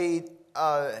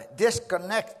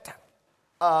disconnect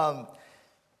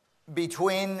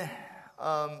between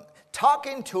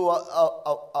talking to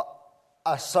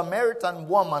a Samaritan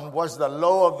woman was the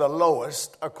low of the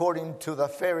lowest, according to the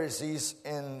Pharisees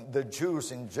and the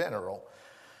Jews in general.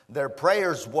 Their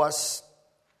prayers was,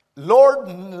 Lord,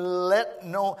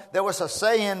 there was a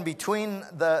saying between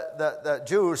the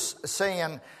Jews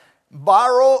saying,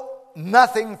 borrow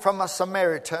nothing from a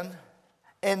Samaritan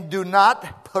and do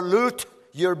not pollute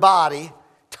your body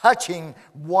touching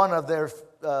one of their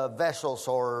vessels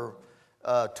or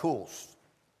tools.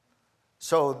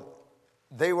 So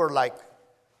they were like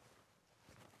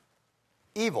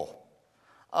evil.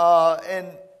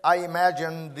 And I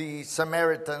imagine the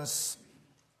Samaritans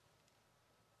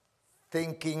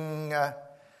thinking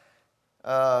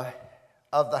of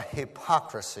the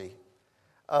hypocrisy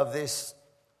of these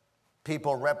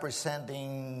people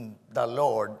representing the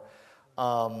Lord.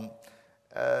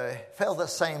 Felt the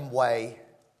same way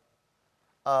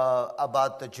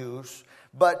about the Jews.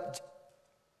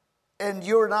 And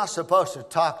you're not supposed to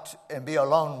talk and be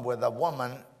alone with a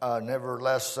woman,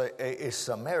 nevertheless a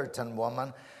Samaritan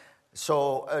woman.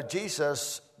 So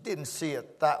Jesus didn't see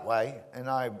it that way, and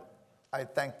I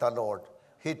thank the Lord.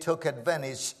 He took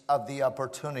advantage of the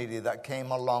opportunity that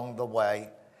came along the way.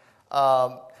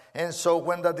 And so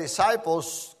when the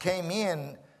disciples came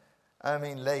in,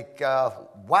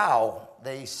 wow,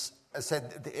 they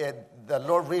said the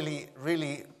Lord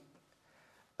really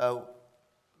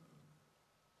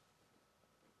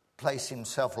placed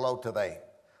himself low today.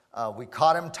 We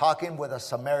caught him talking with a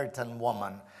Samaritan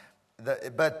woman,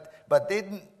 but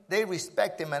they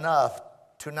respect him enough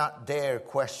to not dare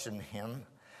question him.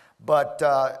 But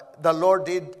the Lord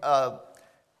did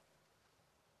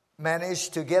manage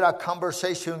to get a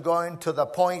conversation going to the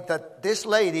point that this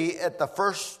lady, at the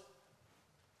first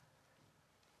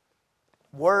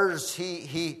words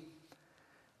he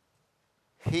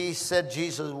said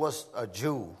Jesus was a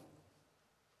Jew.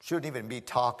 Shouldn't even be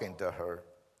talking to her.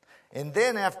 And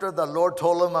then after the Lord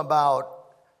told him about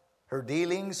her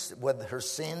dealings with her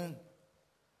sin,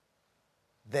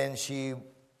 then she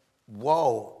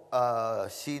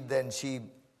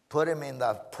put him in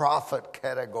the prophet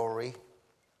category.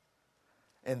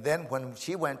 And then when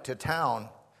she went to town,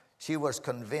 she was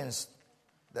convinced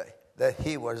that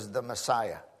he was the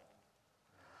Messiah.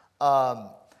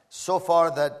 So far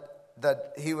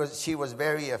that she was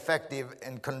very effective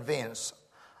and convinced.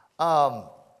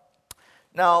 Now,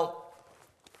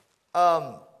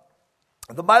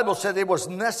 the Bible said it was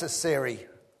necessary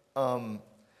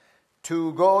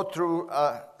to go through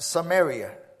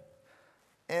Samaria,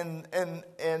 and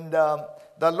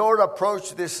the Lord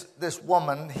approached this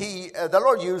woman. The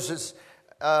Lord uses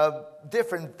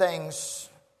different things,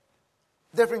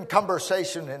 different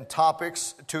conversation and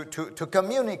topics to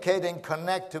communicate and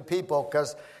connect to people,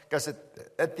 because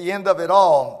at the end of it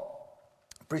all,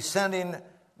 presenting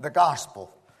the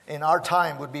gospel in our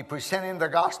time would be presenting the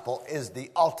gospel is the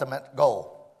ultimate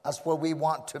goal. That's where we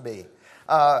want to be.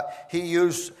 He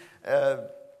used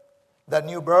the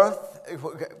new birth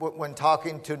when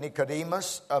talking to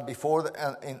Nicodemus before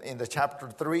in the chapter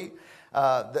 3.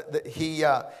 He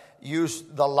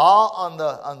used the law on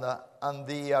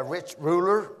the rich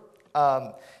ruler.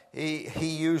 He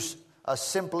used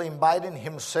simply inviting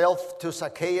himself to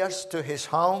Zacchaeus to his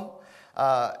home,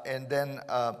 and then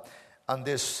on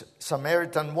this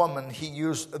Samaritan woman, he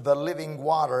used the living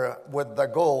water with the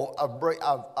goal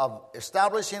of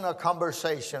establishing a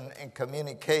conversation and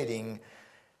communicating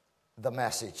the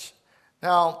message.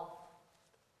 Now,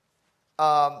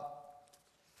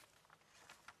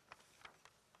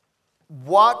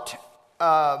 what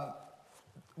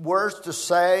words to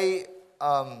say?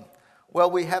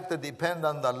 Well, we have to depend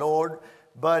on the Lord,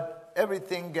 but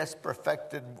everything gets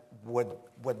perfected with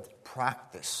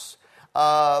practice.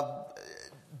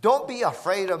 Don't be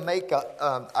afraid to make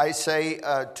I say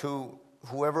to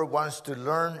whoever wants to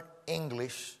learn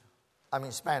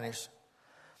Spanish,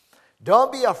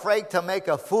 don't be afraid to make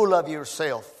a fool of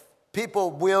yourself. People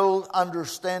will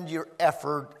understand your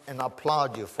effort and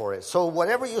applaud you for it. So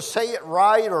whatever you say it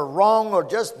right or wrong, or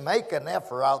just make an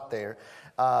effort out there.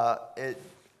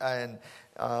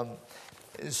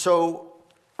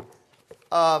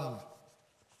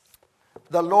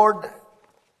 The Lord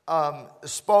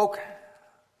spoke,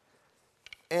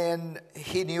 and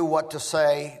he knew what to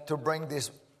say to bring this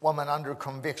woman under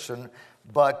conviction.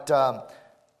 But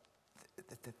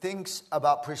the things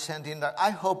about presenting that,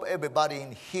 I hope everybody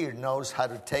in here knows how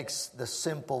to take the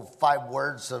simple 5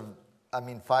 verses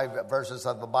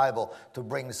of the Bible to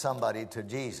bring somebody to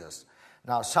Jesus.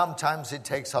 Now, sometimes it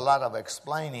takes a lot of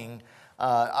explaining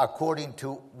according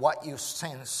to what you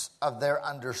sense of their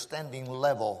understanding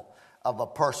level of a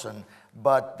person.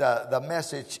 But the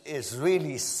message is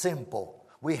really simple.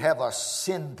 We have a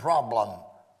sin problem.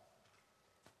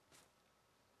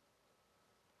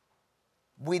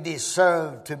 We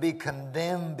deserve to be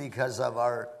condemned because of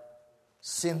our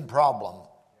sin problem.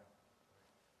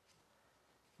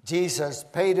 Jesus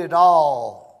paid it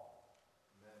all.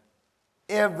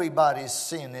 Everybody's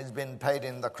sin has been paid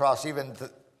in the cross, even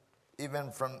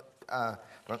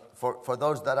for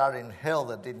those that are in hell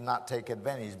that did not take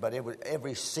advantage. But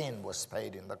every sin was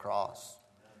paid in the cross.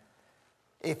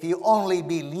 If you only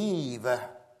believe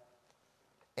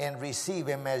and receive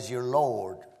Him as your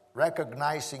Lord,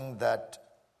 recognizing that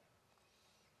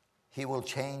He will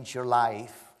change your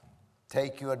life,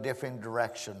 take you a different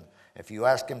direction. If you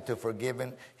ask Him to forgive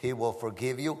Him, He will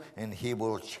forgive you and He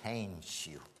will change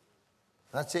you.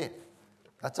 That's it.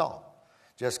 That's all.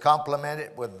 Just complement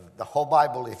it with the whole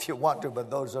Bible if you want to, but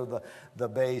those are the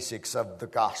basics of the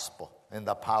gospel and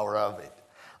the power of it.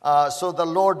 So the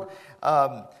Lord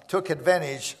took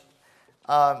advantage.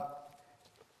 I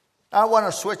want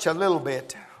to switch a little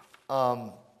bit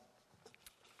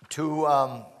to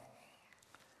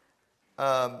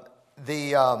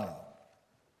the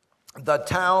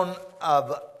town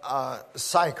of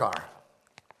Sychar.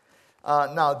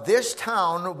 Now, this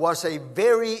town was a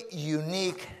very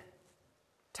unique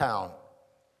town.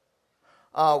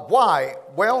 Why?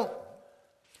 Well,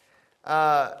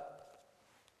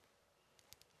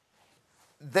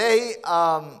 they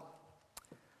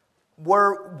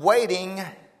were waiting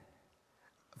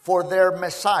for their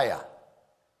Messiah.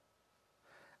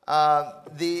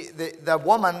 The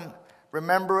woman,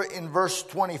 remember in verse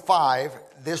 25,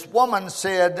 this woman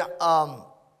said,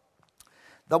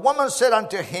 the woman said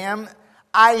unto him,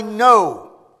 I know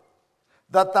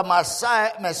that the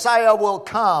Messiah will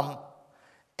come,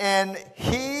 and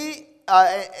he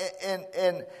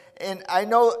and I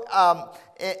know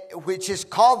which is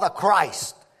called the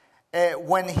Christ.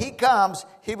 When he comes,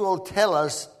 he will tell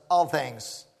us all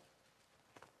things.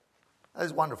 That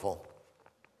is wonderful.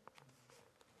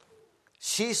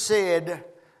 She said,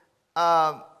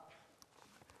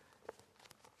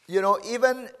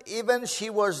 even she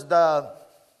was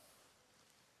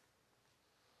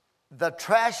the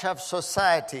trash of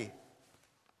society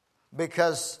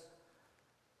because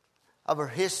of her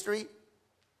history.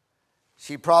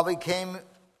 She probably came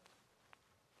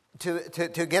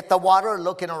to get the water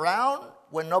looking around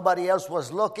when nobody else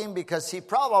was looking, because she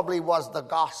probably was the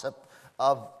gossip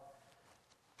of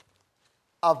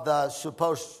the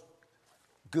supposed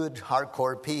good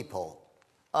hardcore people.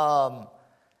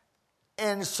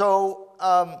 And so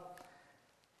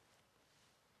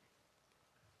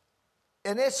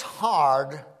and it's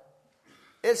hard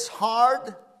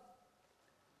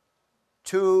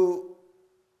to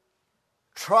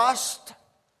trust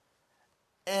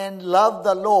and love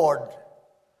the Lord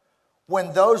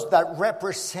when those that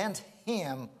represent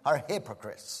Him are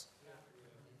hypocrites.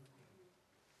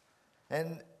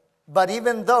 But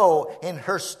even though in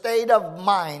her state of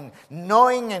mind,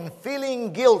 knowing and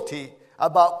feeling guilty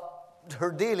about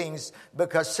her dealings,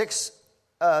 because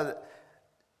 5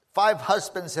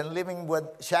 husbands and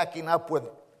shacking up with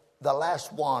the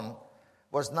last one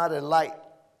was not a light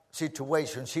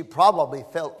situation. She probably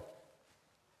felt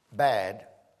bad.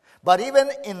 But even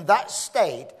in that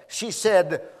state, she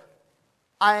said,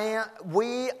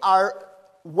 we are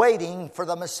waiting for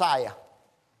the Messiah.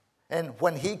 And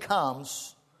when He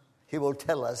comes, He will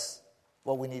tell us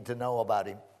what we need to know about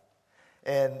Him.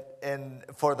 And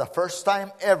for the first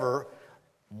time ever,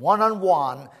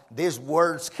 one-on-one, these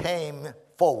words came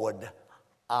forward.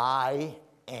 I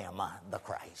am the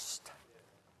Christ.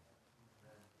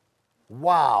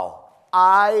 Wow.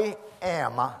 I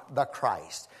am the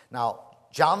Christ. Now,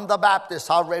 John the Baptist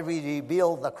already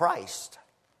revealed the Christ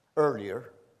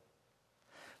earlier.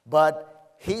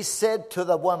 But he said to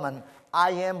the woman,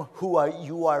 I am who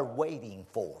you are waiting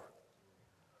for.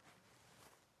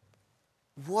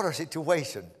 What a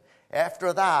situation.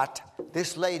 After that,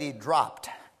 this lady dropped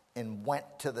and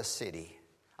went to the city.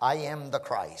 I am the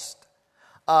Christ.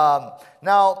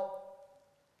 Now,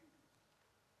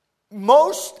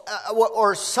 most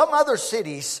or some other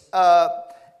cities,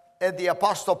 the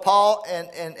Apostle Paul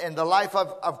and the life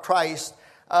of Christ,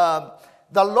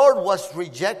 the Lord was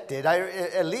rejected.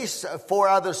 At least 4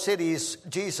 other cities,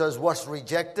 Jesus was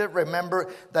rejected.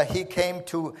 Remember that He came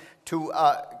to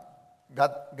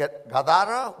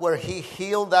Gadara, where He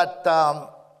healed that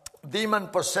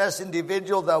demon-possessed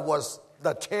individual that was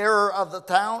the terror of the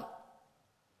town.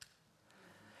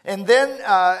 And then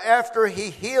after he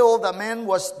healed, the man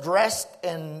was dressed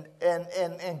and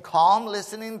calm,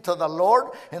 listening to the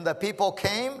Lord. And the people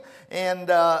came and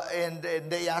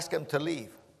they asked him to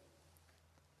leave.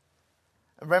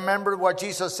 Remember what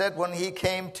Jesus said when he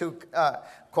came to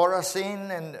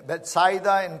Chorazin and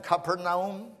Bethsaida and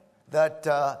Capernaum? That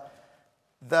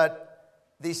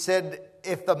they said,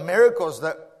 if the miracles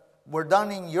that were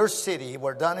done in your city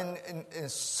were done in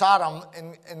Sodom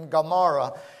and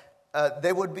Gomorrah,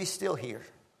 they would be still here.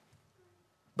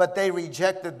 But they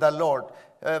rejected the Lord.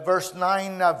 Verse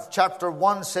 9 of chapter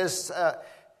 1 says,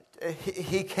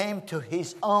 he came to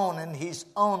his own, and his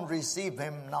own received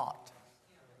him not.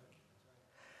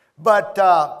 But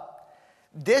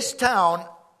this town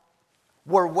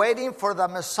were waiting for the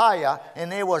Messiah,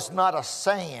 and it was not a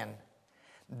saying.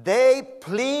 They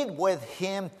plead with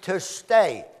him to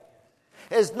stay.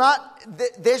 It's not,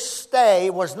 this stay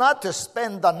was not to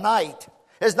spend the night.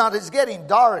 It's getting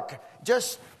dark.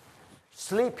 Just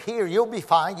sleep here. You'll be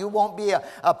fine. You won't be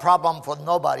a problem for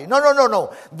nobody.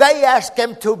 No. They ask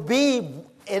him to be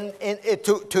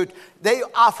they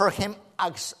offer him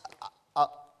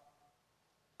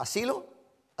asylum.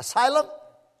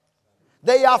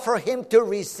 They offer him to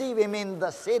receive him in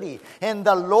the city. And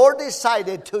the Lord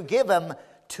decided to give him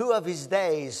 2 of his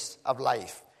days of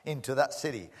life into that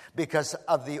city because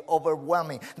of the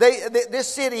overwhelming. This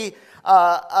city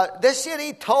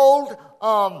told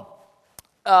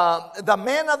the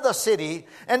men of the city,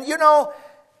 and you know,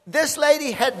 this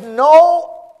lady had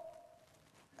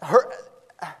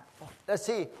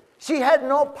she had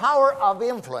no power of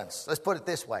influence. Let's put it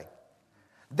this way.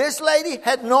 This lady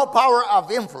had no power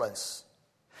of influence.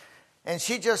 And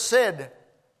she just said,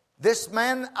 this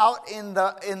man out in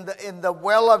the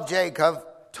well of Jacob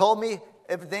told me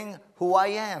everything who I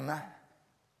am.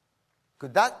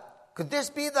 Could this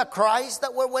be the Christ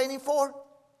that we're waiting for?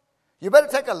 You better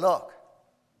take a look.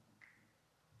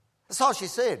 That's all she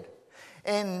said.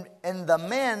 And the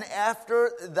men,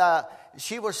 after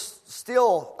she was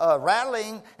still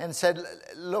rattling and said,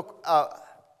 look,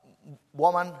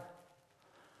 woman,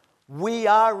 we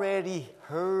already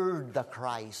heard the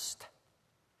Christ.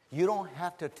 You don't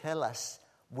have to tell us.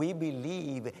 We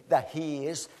believe that he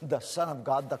is the Son of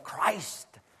God, the Christ.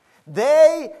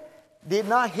 They did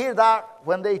not hear that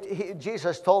when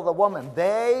Jesus told the woman.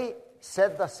 They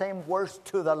said the same words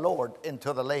to the Lord and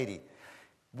to the lady.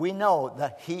 We know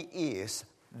that he is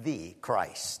the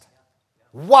Christ.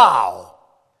 Wow!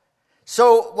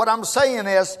 So what I'm saying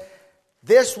is,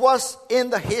 this was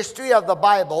in the history of the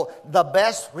Bible the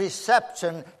best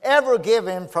reception ever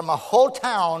given from a whole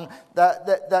town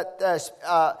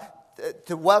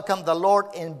to welcome the Lord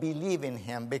and believe in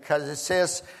him, because it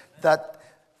says that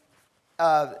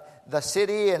the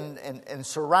city and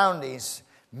surroundings,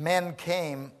 men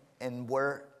came and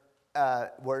were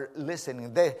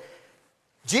listening.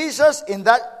 Jesus in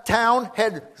that town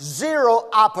had 0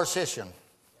 opposition,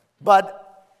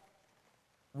 but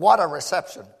what a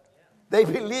reception. They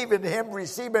believe in him,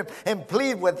 receive him, and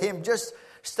plead with him. Just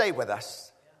stay with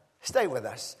us. Stay with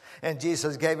us. And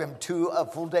Jesus gave him 2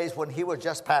 full days when he was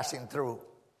just passing through.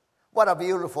 What a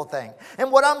beautiful thing.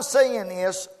 And what I'm saying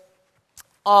is,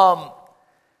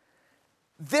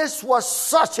 this was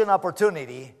such an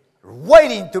opportunity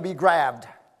waiting to be grabbed.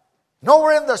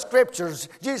 Nowhere in the scriptures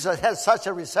Jesus has such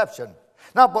a reception.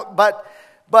 Now,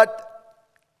 but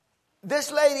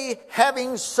this lady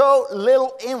having so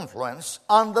little influence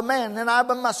on the men, and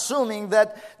I'm assuming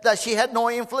that she had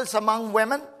no influence among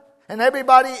women, and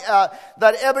everybody,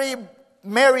 that every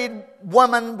married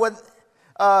woman with,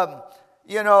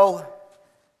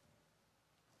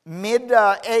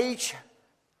 mid-age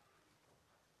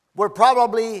were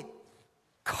probably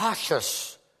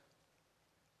cautious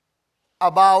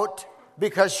about,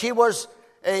 because she was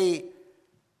a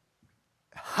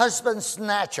husband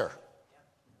snatcher.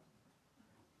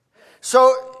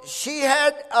 So she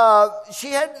had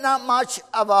not much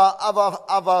of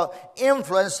a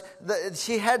influence.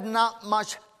 She had not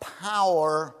much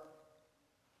power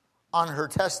on her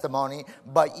testimony,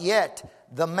 but yet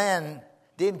the men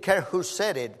didn't care who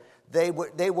said it. They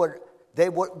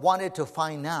wanted to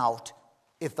find out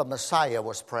if the Messiah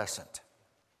was present.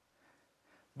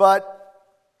 But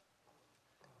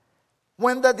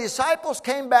when the disciples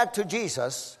came back to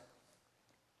Jesus,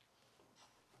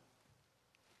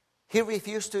 he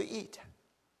refused to eat.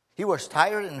 He was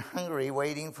tired and hungry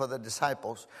waiting for the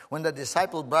disciples. When the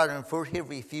disciples brought him food, he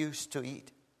refused to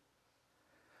eat.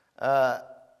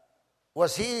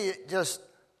 Was he just,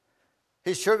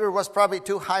 his sugar was probably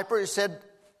too hyper? He said,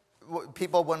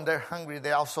 people when they're hungry,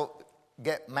 they also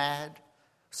get mad.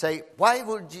 Say, why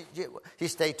would he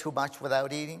stay too much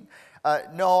without eating?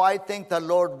 No, I think the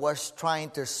Lord was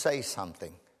trying to say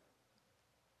something.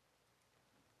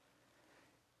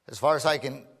 As far as I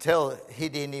can tell, he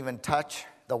didn't even touch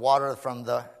the water from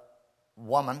the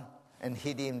woman, and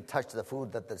he didn't even touch the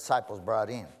food that the disciples brought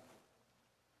in.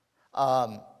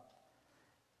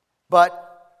 But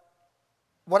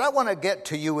what I want to get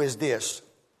to you is this.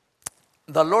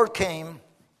 The Lord came,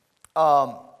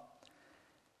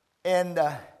 and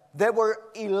there were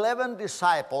 11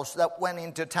 disciples that went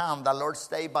into town. The Lord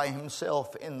stayed by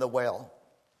himself in the well.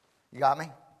 You got me?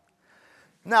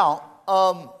 Now,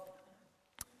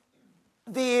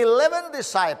 the 11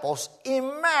 disciples,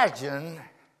 imagine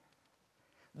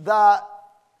the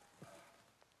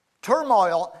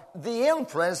turmoil, the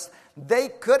influence they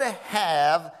could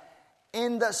have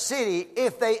in the city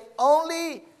if they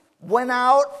only went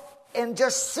out and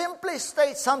just simply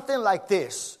state something like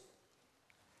this.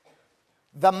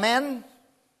 The man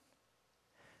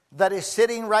that is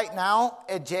sitting right now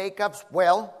at Jacob's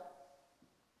well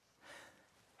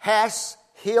has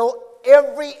healed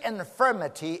every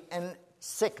infirmity and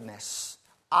sickness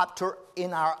up to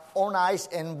in our own eyes,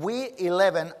 and we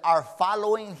 11 are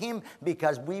following him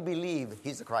because we believe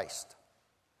he's the Christ.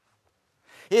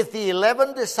 If the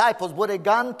 11 disciples would have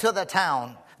gone to the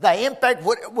town, the impact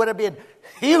would have been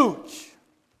huge.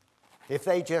 If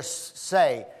they just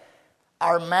say,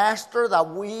 our master that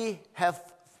we have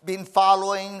been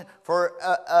following for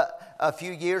a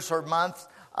few years or months,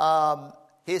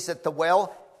 he's at the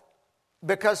well,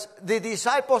 because the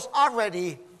disciples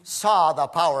already saw the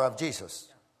power of Jesus.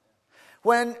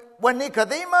 When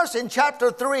Nicodemus in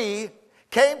chapter 3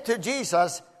 came to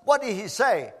Jesus, what did he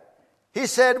say? He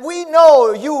said, we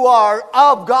know you are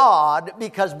of God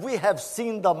because we have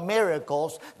seen the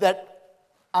miracles that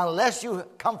unless you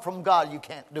come from God, you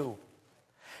can't do.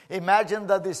 Imagine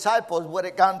the disciples would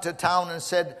have gone to town and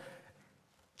said,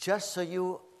 just so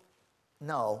you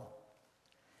know,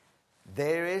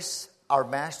 there is our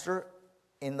master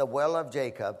in the well of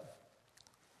Jacob.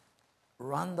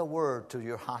 Run the word to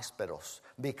your hospitals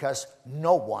because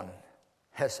no one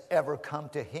has ever come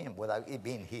to him without it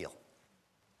being healed.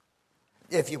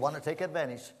 If you want to take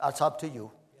advantage, that's up to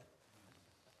you.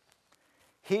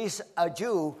 He's a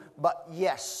Jew, but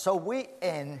yes, so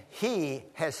he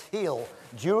has healed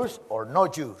Jews or no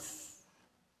Jews.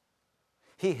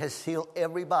 He has healed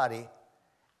everybody,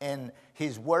 and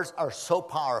his words are so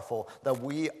powerful that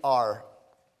we are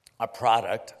a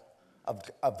product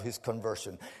of his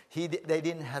conversion. They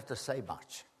didn't have to say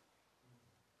much.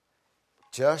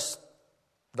 Just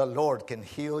the Lord can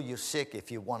heal you sick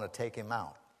if you want to take him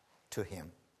out to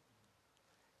him.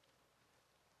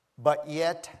 But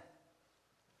yet,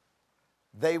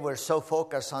 they were so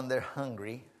focused on their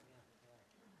hungry,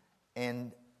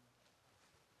 and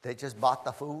they just bought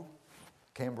the food,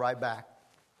 came right back.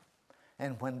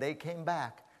 And when they came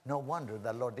back, no wonder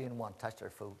the Lord didn't want to touch their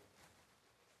food.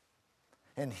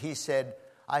 And he said,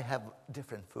 I have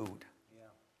different food. Yeah.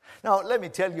 Now, let me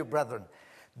tell you, brethren,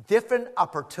 different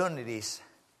opportunities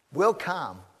will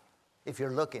come if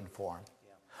you're looking for them.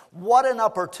 Yeah. What an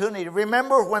opportunity.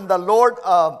 Remember when the Lord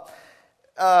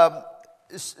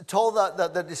told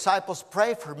the disciples,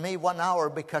 pray for me 1 hour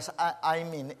because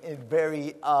I'm in a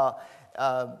very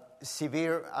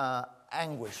severe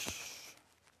anguish.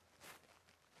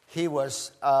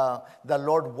 The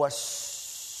Lord was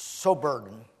so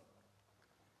burdened.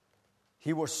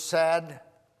 He was sad,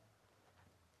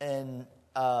 and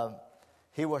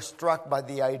he was struck by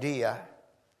the idea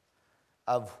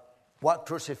of what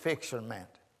crucifixion meant.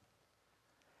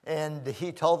 And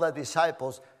he told the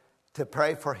disciples to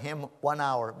pray for him 1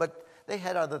 hour. But they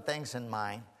had other things in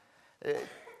mind.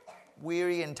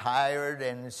 Weary and tired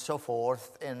and so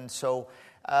forth. And so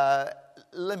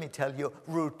let me tell you,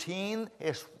 routine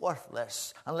is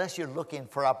worthless unless you're looking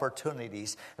for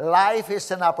opportunities. Life is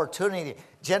an opportunity.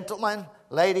 Gentlemen,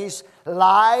 ladies,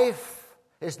 life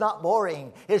is not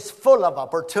boring. It's full of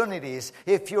opportunities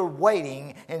if you're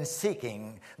waiting and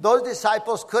seeking. Those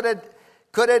disciples could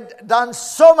have done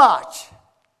so much.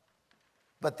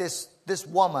 But this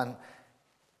woman,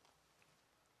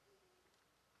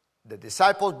 the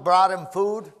disciples brought him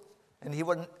food, and he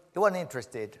wasn't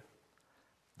interested.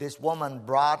 This woman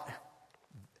brought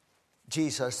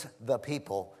Jesus the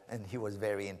people, and he was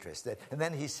very interested. And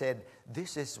then he said,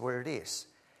 this is where it is.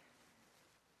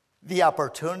 The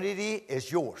opportunity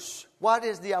is yours. What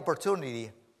is the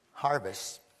opportunity?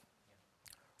 Harvest.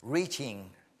 Reaching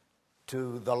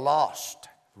to the lost.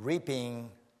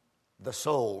 Reaping the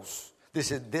souls.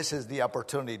 This is the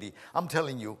opportunity. I'm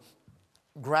telling you,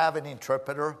 grab an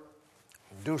interpreter,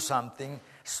 do something,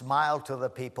 smile to the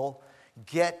people,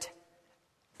 get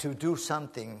to do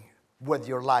something with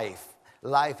your life.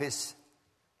 Life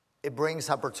it brings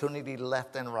opportunity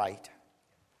left and right.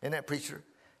 Isn't it, preacher?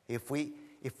 If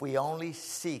we only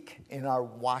seek in our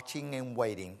watching and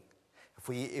waiting,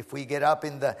 if we get up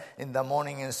in the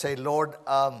morning and say, Lord,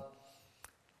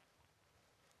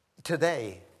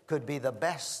 today could be the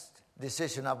best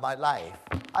decision of my life.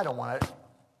 I don't want to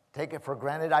take it for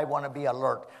granted. I want to be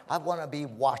alert. I want to be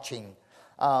watching.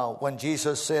 When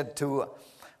Jesus said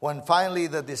when finally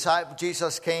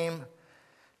Jesus came,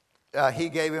 he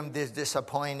gave him this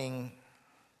disappointing.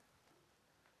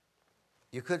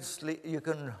 You could sleep. You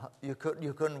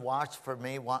couldn't watch for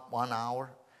me 1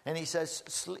 hour, and he says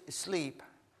sleep.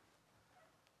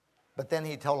 But then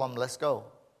he told him, let's go.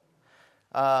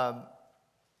 The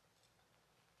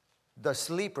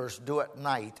sleepers do at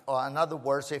night, or in other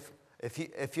words,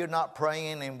 if you're not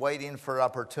praying and waiting for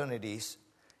opportunities,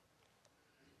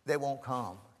 they won't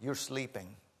come. You're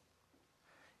sleeping.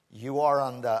 You are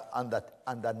on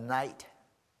the night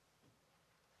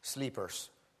sleepers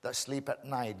that sleep at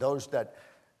night. Those that,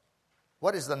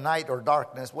 what is the night or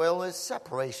darkness? Well, it's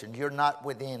separation. You're not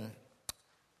within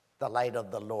the light of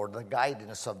the Lord, the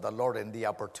guidance of the Lord, and the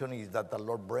opportunities that the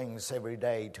Lord brings every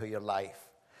day to your life.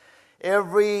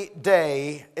 Every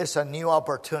day is a new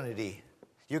opportunity.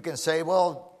 You can say,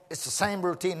 well, it's the same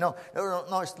routine. No,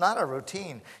 it's not a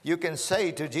routine. You can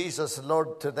say to Jesus,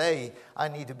 Lord, today I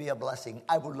need to be a blessing.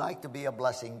 I would like to be a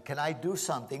blessing. Can I do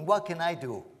something? What can I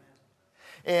do?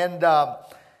 And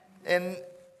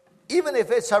even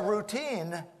if it's a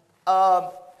routine,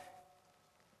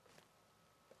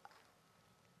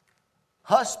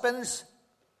 husbands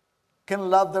can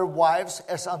love their wives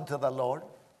as unto the Lord.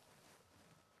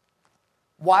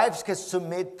 Wives can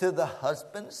submit to the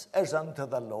husbands as unto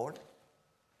the Lord.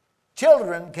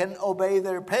 Children can obey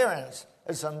their parents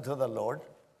as unto the Lord.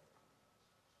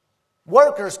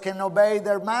 Workers can obey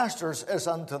their masters as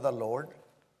unto the Lord.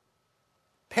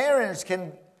 Parents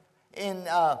can,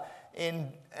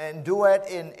 do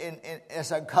it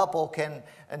as a couple, can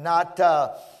not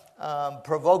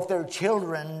provoke their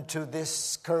children to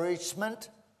discouragement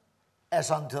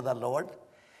as unto the Lord.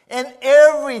 And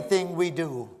everything we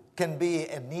do can be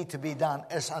and need to be done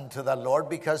as unto the Lord,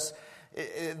 because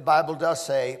the Bible does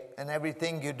say, and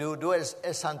everything you do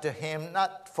as unto Him,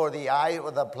 not for the eye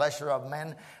or the pleasure of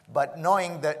men, but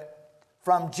knowing that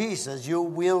from Jesus you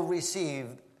will receive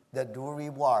the due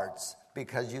rewards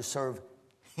because you serve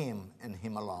Him and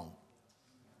Him alone.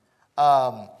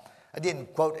 I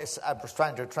didn't quote it. I was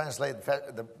trying to translate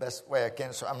the best way I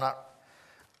can, so I'm not.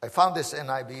 I found this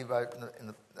NIV,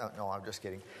 but no, I'm just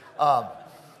kidding.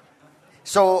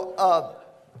 So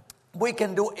we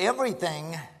can do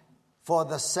everything for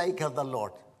the sake of the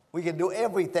Lord. We can do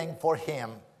everything for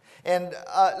Him. And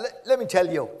let me tell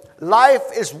you, life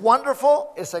is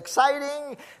wonderful. It's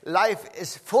exciting. Life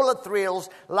is full of thrills.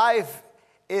 Life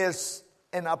is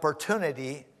an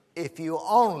opportunity if you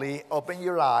only open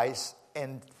your eyes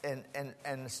and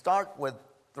start with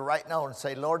the right note and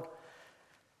say, Lord,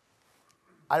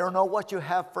 I don't know what you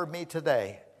have for me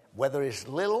today, whether it's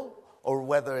little or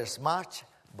whether it's much,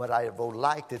 but I would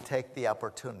like to take the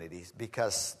opportunities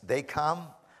because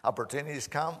opportunities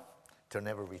come to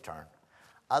never return.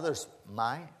 Others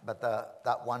might, but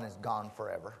that one is gone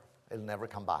forever. It'll never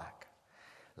come back.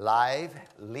 Life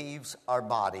leaves our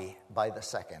body by the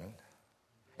second,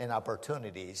 and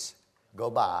opportunities go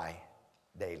by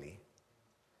daily.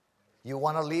 You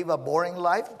want to live a boring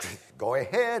life? Go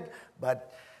ahead,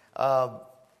 but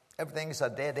everything is a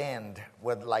dead end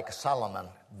with, like Solomon,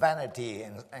 vanity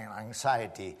and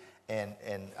anxiety and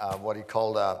what he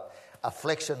called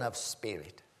affliction of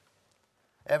spirit.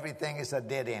 Everything is a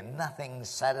dead end. Nothing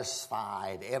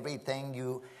satisfied. Everything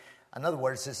in other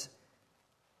words,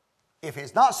 if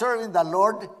it's not serving the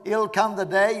Lord, it'll come the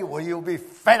day where you'll be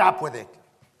fed up with it.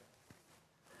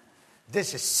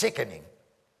 This is sickening.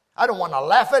 I don't want to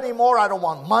laugh anymore. I don't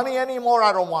want money anymore.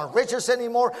 I don't want riches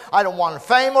anymore. I don't want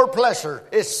fame or pleasure.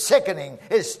 It's sickening.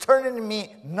 It's turning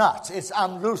me nuts.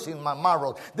 I'm losing my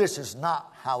marbles. This is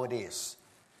not how it is.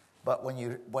 But when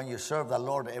you serve the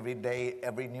Lord every day,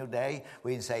 every new day,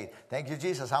 we can say, thank you,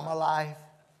 Jesus, I'm alive.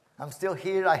 I'm still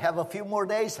here. I have a few more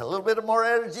days, a little bit more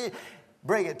energy.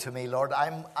 Bring it to me, Lord.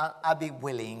 I'll be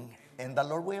willing, and the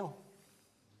Lord will.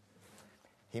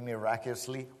 He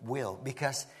miraculously will,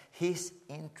 because He's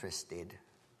interested.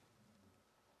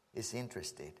 He's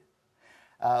interested.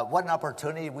 What an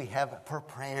opportunity we have for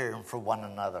prayer for one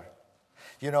another.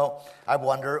 You know, I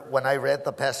wonder, when I read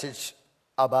the passage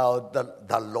about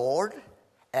the Lord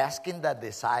asking the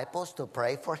disciples to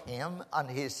pray for Him on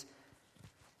His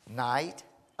night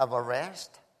of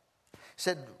arrest,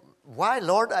 said, Why,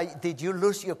 Lord? Did you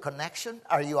lose your connection?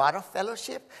 Are you out of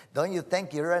fellowship? Don't you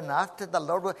think you're enough to the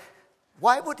Lord?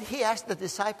 Why would he ask the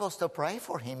disciples to pray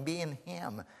for him, being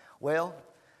him? Well,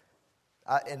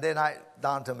 and then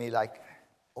dawned to me like,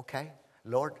 okay,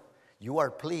 Lord, you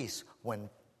are pleased when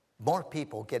more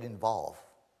people get involved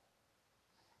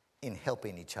in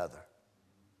helping each other.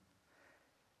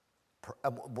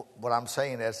 What I'm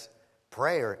saying is,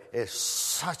 prayer is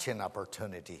such an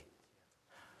opportunity.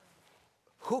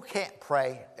 Who can't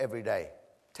pray every day?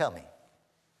 Tell me.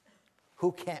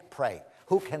 Who can't pray?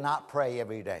 Who cannot pray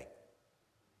every day?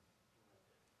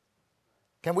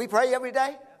 Can we pray every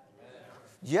day?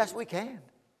 Yes, we can.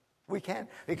 We can.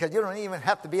 Because you don't even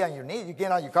have to be on your knees. You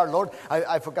get on your car. Lord,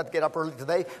 I forgot to get up early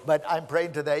today, but I'm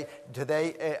praying today.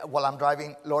 Today, while I'm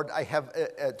driving, Lord, I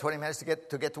have 20 minutes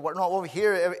to get to work. No, over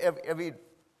here, every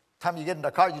time you get in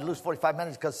the car, you lose 45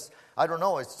 minutes because, I don't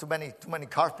know, it's too many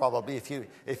cars probably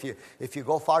if you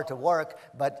go far to work.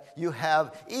 But you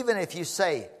have, even if you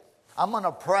say, I'm going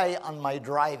to pray on my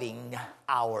driving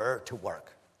hour to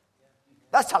work.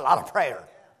 That's a lot of prayer.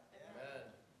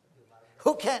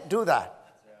 Who can't do that?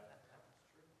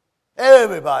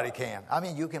 Everybody can. I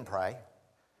mean, you can pray.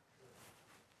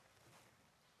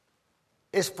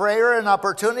 Is prayer an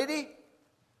opportunity?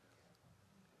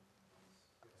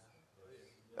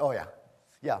 Oh, yeah.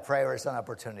 Yeah, prayer is an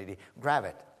opportunity. Grab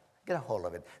it. Get a hold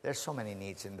of it. There's so many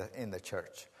needs in the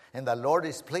church. And the Lord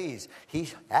is pleased. He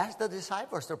asked the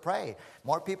disciples to pray.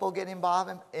 More people get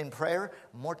involved in prayer,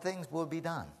 more things will be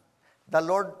done. The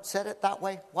Lord said it that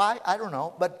way. Why? I don't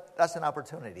know, but that's an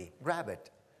opportunity. Grab it.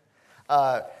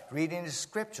 Reading the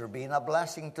scripture, being a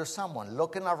blessing to someone,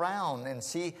 looking around and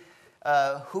see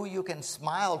who you can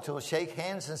smile to, shake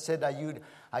hands and say,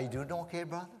 are you doing okay,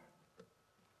 brother?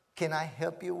 Can I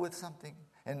help you with something?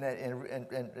 And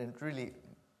really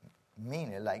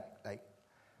mean it, like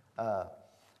how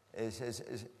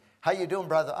you doing,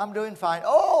 brother? I'm doing fine.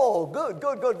 Oh, good.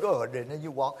 And then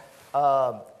you walk.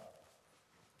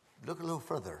 Look a little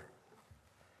further.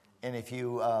 And if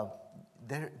you,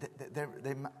 there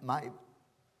might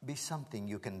be something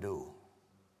you can do.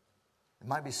 It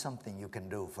might be something you can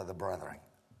do for the brethren.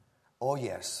 Oh,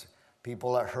 yes.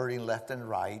 People are hurting left and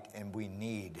right, and we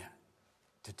need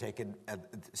to take a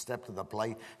step to the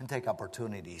plate and take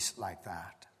opportunities like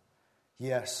that.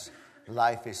 Yes,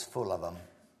 life is full of them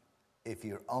if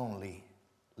you're only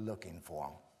looking for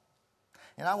them.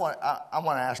 And I want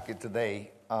to ask you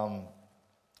today,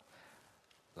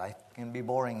 life can be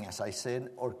boring, as I said,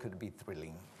 or it could be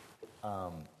thrilling.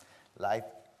 Life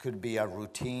could be a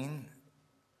routine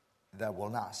that will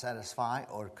not satisfy,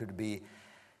 or it could be,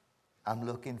 I'm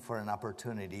looking for an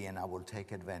opportunity and I will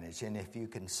take advantage. And if you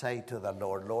can say to the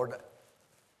Lord, Lord,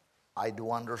 I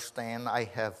do understand I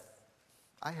have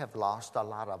lost a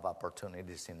lot of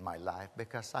opportunities in my life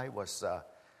because I was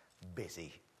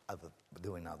busy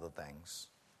doing other things.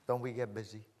 Don't we get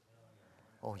busy?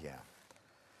 Oh, yeah.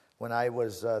 When I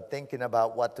was thinking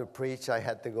about what to preach, I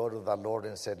had to go to the Lord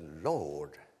and said,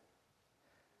 Lord,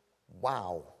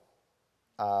 wow,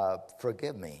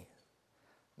 forgive me,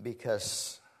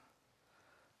 because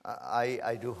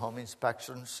I do home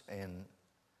inspections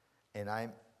and I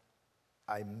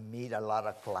meet a lot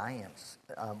of clients.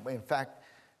 In fact,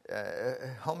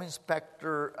 home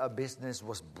inspector business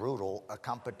was brutal. A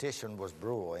competition was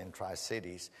brutal in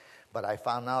Tri-Cities, but I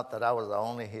found out that I was the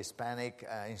only Hispanic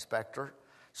inspector.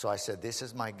 So I said, this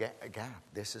is my gap.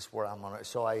 This is where I'm going to.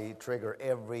 So I trigger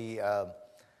every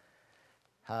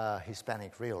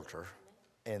Hispanic realtor,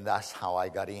 and that's how I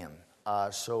got in.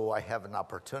 So I have an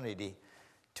opportunity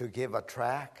to give a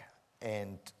track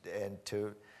and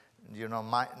to,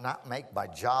 not make my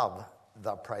job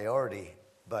the priority,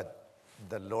 but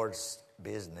the Lord's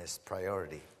business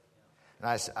priority.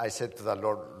 And I said to the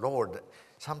Lord,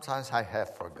 sometimes I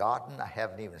have forgotten. I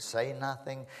haven't even said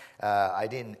nothing. I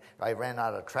ran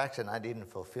out of tracks and I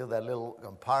didn't fulfill that little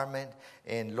compartment.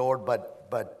 And Lord,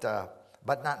 but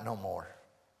not no more.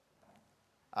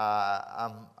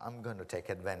 I'm going to take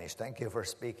advantage. Thank you for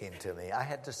speaking to me. I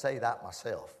had to say that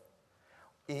myself.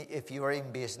 If you are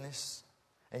in business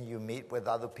and you meet with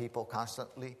other people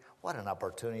constantly, what an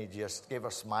opportunity. Just give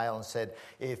a smile and said,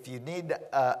 if you need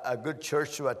a good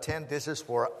church to attend, this is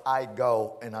where I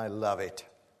go and I love it.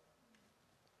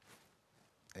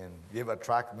 And give a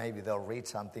tract, maybe they'll read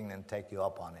something and take you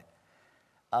up on it.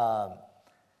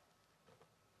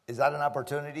 Is that an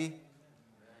opportunity?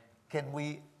 Can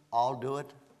we all do it?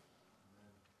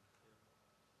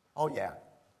 Oh, yeah.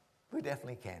 We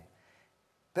definitely can.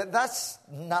 But that's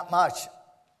not much.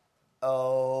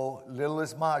 Oh, little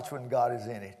is much when God is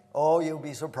in it. Oh, you'll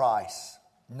be surprised.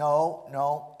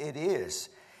 No, it is.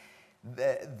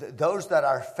 those that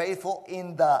are faithful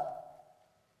in the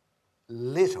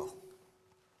little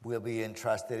will be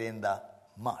entrusted in the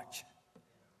much.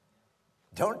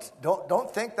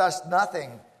 Don't think that's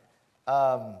nothing.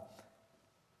 The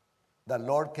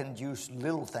Lord can use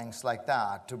little things like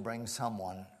that to bring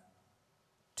someone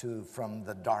from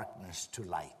the darkness to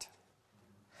light.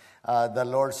 The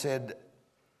Lord said,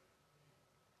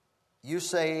 you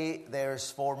say there's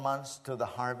 4 months to the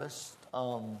harvest.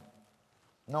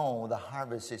 No, the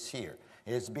harvest is here.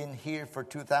 It's been here for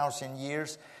 2,000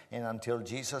 years, and until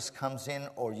Jesus comes in,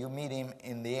 or you meet him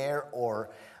in the air, or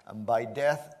by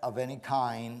death of any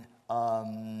kind,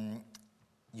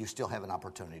 you still have an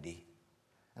opportunity.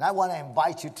 And I want to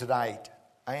invite you tonight.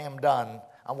 I am done.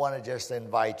 I want to just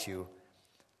invite you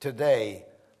today.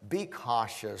 Be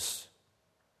cautious.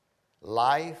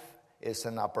 Life is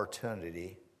an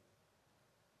opportunity.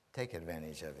 Take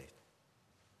advantage of it.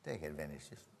 Take advantage.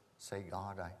 Just say,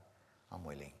 God, I'm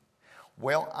willing.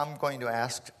 Well, I'm going to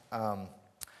ask for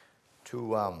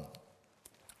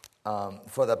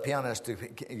the pianist to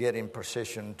get in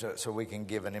position so we can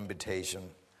give an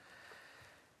invitation.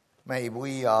 May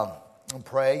we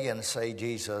pray and say,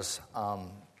 Jesus,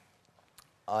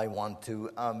 I want to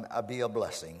be a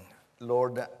blessing.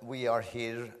 Lord, we are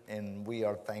here and we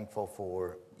are thankful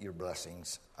for your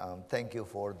blessings. Thank you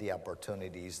for the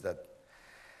opportunities that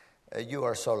you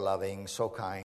are so loving, so kind.